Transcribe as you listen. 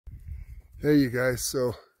Hey you guys,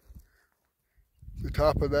 so the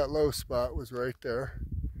top of that low spot was right there.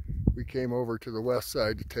 We came over to the west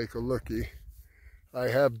side to take a looky. I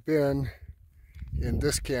have been in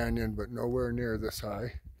this canyon, but nowhere near this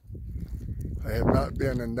high. I have not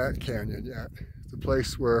been in that canyon yet. The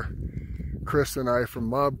place where Chris and I from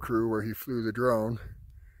Mob Crew, where he flew the drone,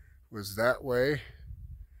 was that way,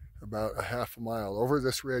 about a half a mile over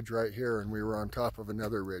this ridge right here, and we were on top of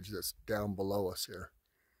another ridge that's down below us here.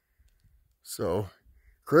 So,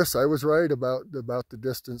 Chris, I was right about the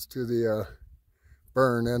distance to the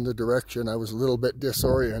burn and the direction. I was a little bit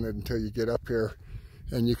disoriented until you get up here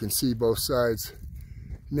and you can see both sides.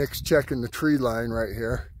 Nick's checking the tree line right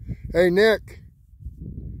here. Hey, Nick!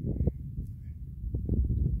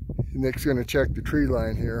 Nick's going to check the tree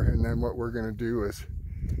line here, and then what we're going to do is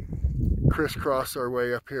crisscross our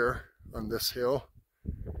way up here on this hill,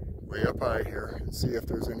 way up high here, and see if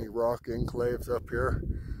there's any rock enclaves up here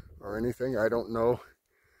or anything. I don't know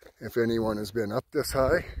if anyone has been up this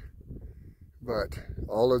high, but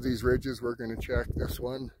all of these ridges we're going to check. This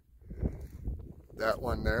one, that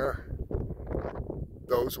one there,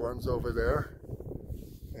 those ones over there,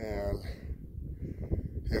 and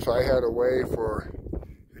if I had a way for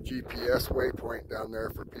a GPS waypoint down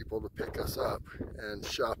there for people to pick us up and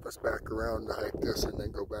shop us back around to hike this and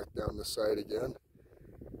then go back down the side again,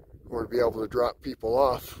 or to be able to drop people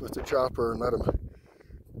off with the chopper and let them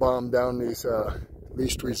bomb down these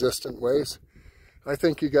least resistant ways. I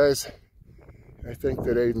think that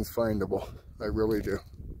Aiden's findable. I really do.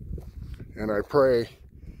 And I pray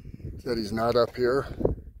that he's not up here,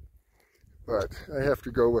 but I have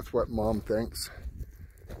to go with what Mom thinks.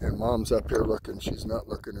 And Mom's up here looking. She's not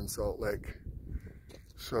looking in Salt Lake.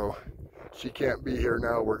 So she can't be here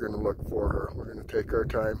now. We're going to look for her. We're going to take our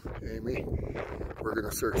time, Amy. We're going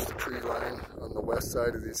to search the tree line on the west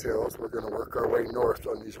side of these hills. We're going to work our way north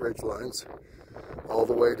on these ridge lines all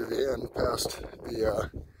the way to the end past the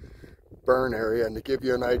burn area. And to give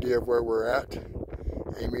you an idea of where we're at,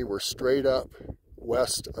 Amy, we're straight up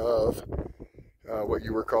west of what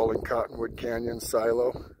you were calling Cottonwood Canyon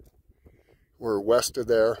Silo. We're west of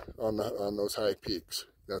there on those high peaks.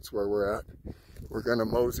 That's where we're at. We're going to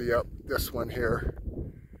mosey up this one here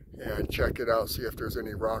and check it out, see if there's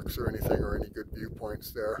any rocks or anything or any good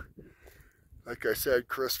viewpoints there. Like I said,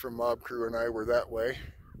 Chris from Mob Crew and I were that way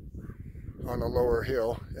on a lower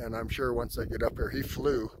hill, and I'm sure once I get up there, he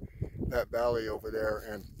flew that valley over there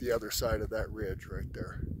and the other side of that ridge right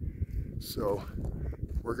there. So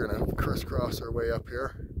we're going to crisscross our way up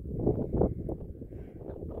here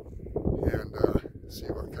and see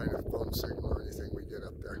what kind of phone signal or anything we get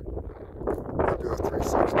up there. I'll do a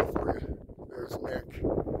 360 for you. There's Nick.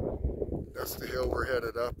 That's the hill we're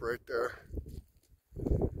headed up right there.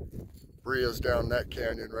 Bria's down that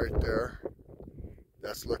canyon right there.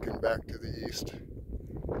 That's looking back to the east.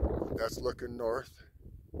 That's looking north.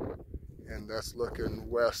 And that's looking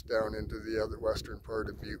west down into the other western part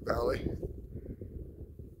of Butte Valley.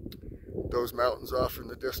 Those mountains off in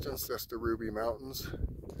the distance, that's the Ruby Mountains.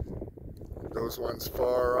 Those ones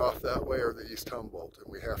far off that way are the East Humboldt,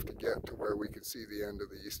 and we have to get to where we can see the end of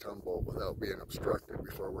the East Humboldt without being obstructed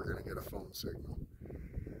before we're going to get a phone signal.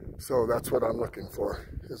 So that's what I'm looking for,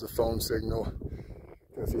 is a phone signal,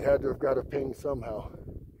 because he had to have got a ping somehow,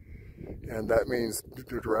 and that means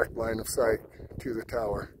the direct line of sight to the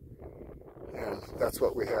tower, and that's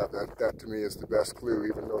what we have. That to me is the best clue,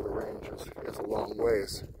 even though the range is a long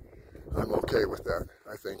ways. I'm okay with that.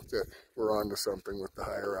 I think that we're on to something with the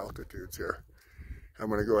higher altitudes here. I'm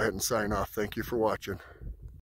going to go ahead and sign off. Thank you for watching.